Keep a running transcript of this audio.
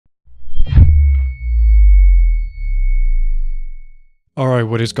Alright,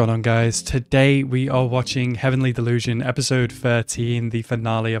 what is going on, guys? Today we are watching Heavenly Delusion episode 13, the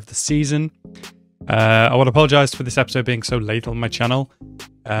finale of the season. I want to apologize for this episode being so late on my channel.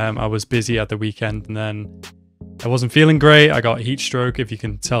 I was busy at the weekend and then I wasn't feeling great. I got heat stroke, if you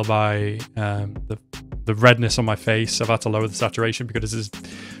can tell by the redness on my face. I've had to lower the saturation because this is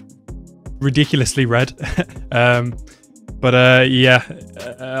ridiculously red. Yeah,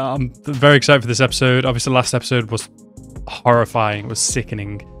 I'm very excited for this episode. Obviously, the last episode was horrifying, was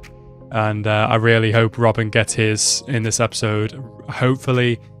sickening, and I really hope Robin gets his in this episode,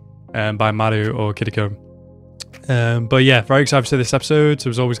 hopefully by Maru or Kiriko. But yeah, very excited for this episode.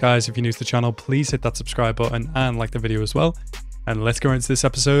 So as always, guys, if you're new to the channel, please hit that subscribe button and like the video as well, and let's go into this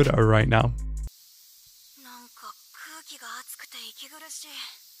episode right now.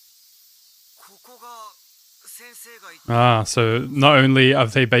 So not only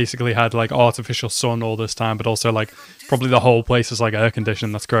have they basically had like artificial sun all this time, but also like probably the whole place is like air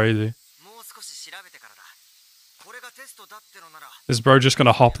conditioned. That's crazy. Is bro just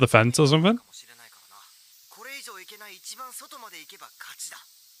gonna hop the fence or something?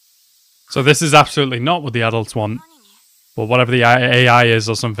 So this is absolutely not what the adults want, but whatever the AI is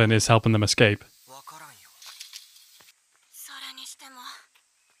or something is helping them escape.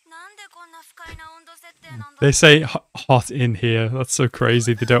 They say hot in here. That's so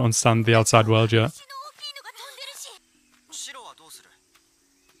crazy. They don't understand the outside world yet.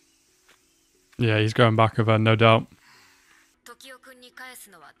 Yeah, he's going back with her, no doubt.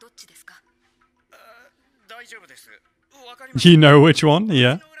 You know which one?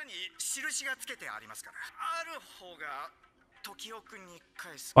 Yeah.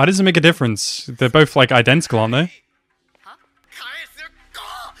 Why does it make a difference? They're both like identical, aren't they?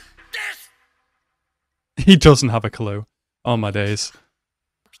 He doesn't have a clue. Oh my days.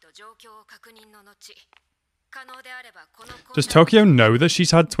 Does Tokyo know that she's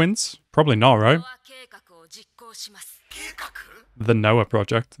had twins? Probably not, right? The Noah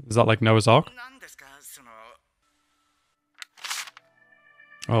project. Is that like Noah's Ark?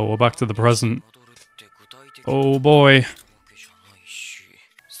 Oh, we're back to the present. Oh boy.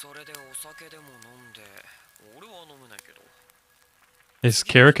 Is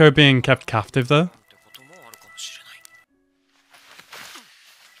Kiriko being kept captive though?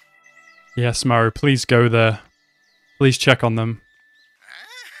 Yes, Maru, please go there. Please check on them.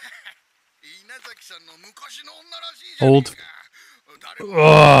 Old.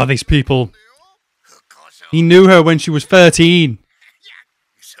 Oh, these people. He knew her when she was 13.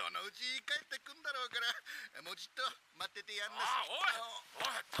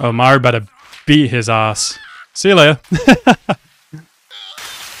 Oh, Maru better beat his ass. See you later.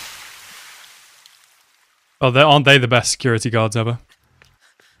 Oh, aren't they the best security guards ever?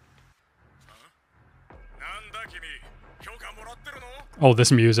 Oh,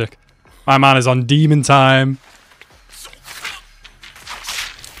 this music. My man is on demon time.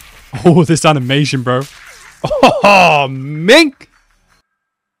 Oh, this animation, bro. Oh, mink!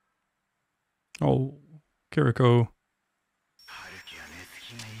 Oh, Kiriko.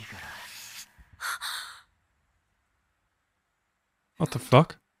 What the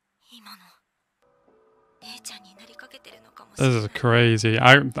fuck? This is crazy.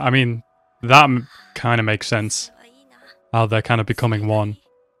 I mean, that kind of makes sense. How they're kind of becoming one.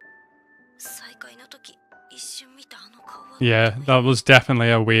 Yeah, that was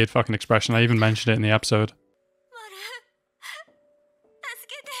definitely a weird fucking expression. I even mentioned it in the episode.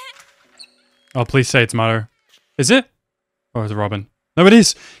 Oh, please say it's Maru. Is it? Or is it Robin? No, it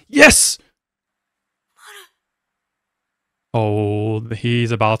is! Yes! Oh,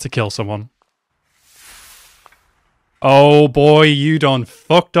 he's about to kill someone. Oh boy, you done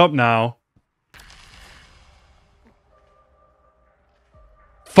fucked up now.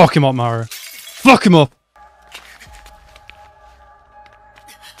 Fuck him up, Maru. Fuck him up!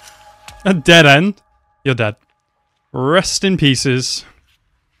 A dead end? You're dead. Rest in pieces.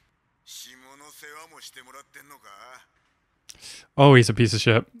 Oh, he's a piece of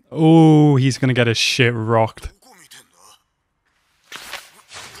shit. Oh, he's gonna get his shit rocked.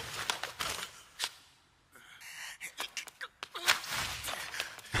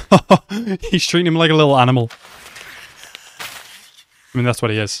 He's treating him like a little animal. I mean, that's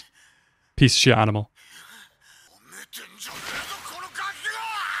what he is. Piece of shit animal.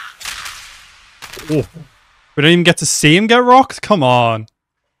 Oh. We don't even get to see him get rocked? Come on.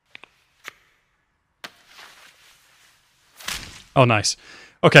 Oh, nice.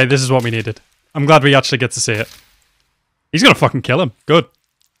 Okay, this is what we needed. I'm glad we actually get to see it. He's gonna fucking kill him. Good.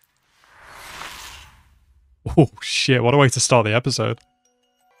 Oh, shit. What a way to start the episode.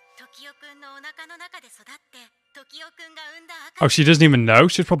 Oh, she doesn't even know?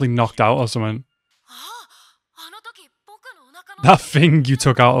 She's probably knocked out or something. That thing you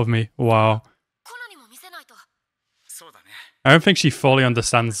took out of me. Wow. I don't think she fully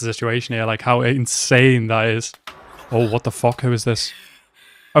understands the situation here, like how insane that is. Oh, what the fuck? Who is this?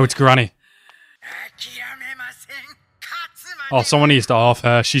 Oh, it's Granny. Oh, someone needs to off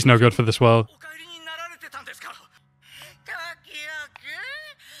her. She's no good for this world.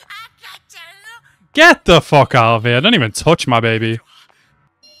 Get the fuck out of here. Don't even touch my baby.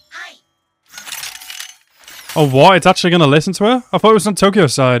 Oh, what? It's actually going to listen to her? I thought it was on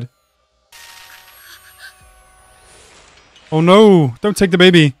Tokyo's side. Oh no, don't take the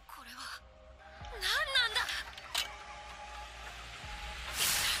baby.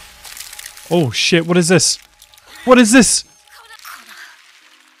 Oh shit, what is this? What is this?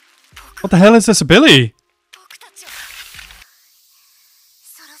 What the hell is this ability?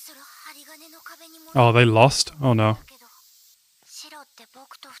 Oh, they lost? Oh no. It's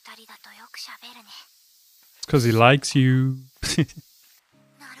because he likes you.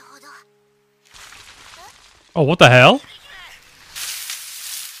 Oh, what the hell?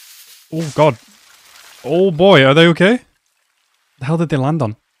 Oh god. Oh boy, are they okay? The hell did they land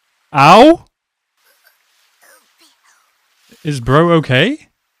on? Ow? Is bro okay?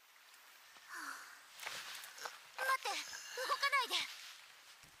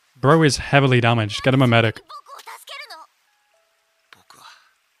 Bro is heavily damaged. Get him a medic.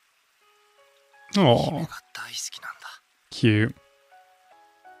 Oh, cute.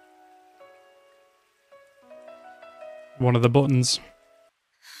 One of the buttons.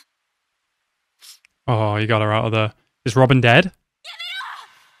 Oh, you got her out of there. Is Robin dead?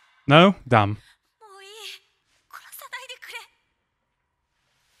 No? Damn.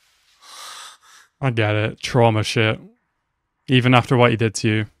 I get it. Trauma shit. Even after what he did to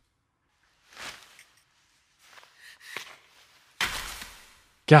you.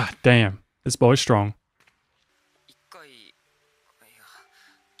 God damn. This boy's strong.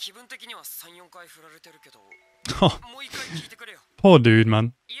 Oh, poor dude,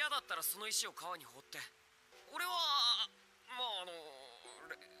 man.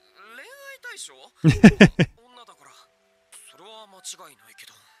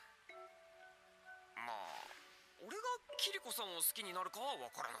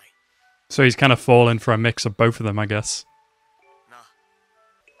 So he's kind of fallen for a mix of both of them, I guess.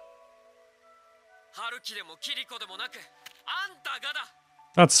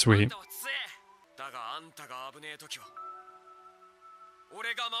 That's sweet.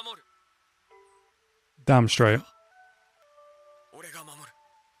 Damn straight.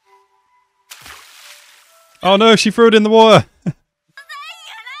 Oh no, she threw it in the water.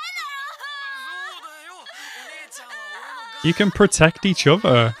 You can protect each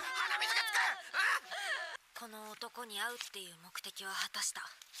other.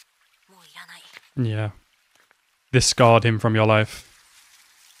 Yeah. This scarred him from your life.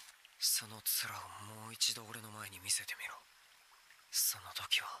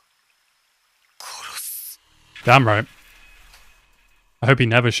 Damn right. I hope he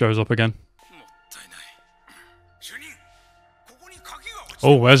never shows up again.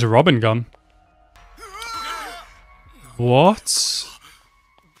 Oh, where's Robin gone? What?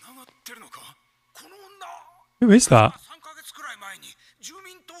 Who is that?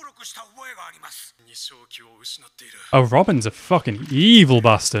 Oh, Robin's a fucking evil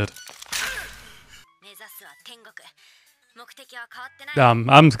bastard. Damn,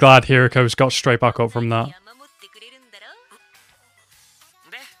 I'm glad Hiriko's got straight back up from that.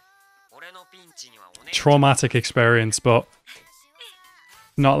 Traumatic experience, but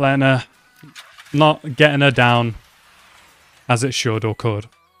not letting her, not getting her down as it should or could.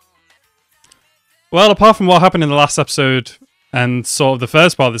 Well, apart from what happened in the last episode and sort of the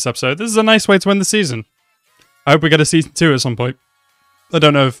first part of this episode, this is a nice way to end the season. I hope we get a season 2 at some point. I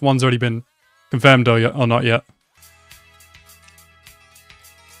don't know if one's already been confirmed or not yet.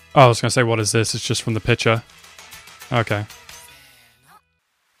 Oh, I was going to say, what is this? It's just from the picture. Okay.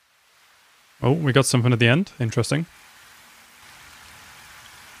 Oh, we got something at the end. Interesting.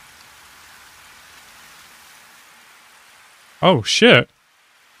 Oh, shit.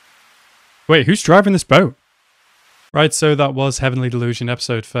 Wait, who's driving this boat? Right, so that was Heavenly Delusion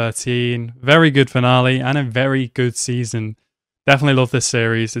episode 13. Very good finale and a very good season. Definitely love this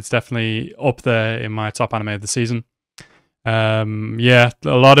series. It's definitely up there in my top anime of the season. Yeah, a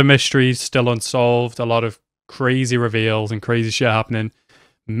lot of mysteries still unsolved. A lot of crazy reveals and crazy shit happening.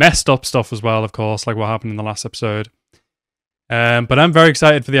 Messed up stuff as well, of course, like what happened in the last episode. But I'm very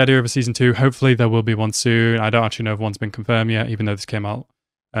excited for the idea of a season 2. Hopefully there will be one soon. I don't actually know if one's been confirmed yet, even though this came out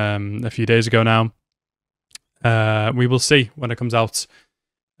a few days ago now. We will see when it comes out,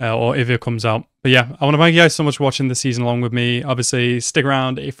 or if it comes out. But yeah, I want to thank you guys so much for watching this season along with me. Obviously, stick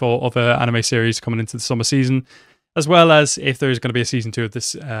around for other anime series coming into the summer season, as well as if there's going to be a season 2 of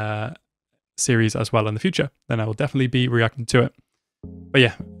this series as well in the future, then I will definitely be reacting to it. But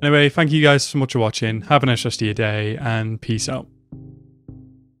yeah, anyway, thank you guys so much for watching. Have a nice rest of your day, and peace out.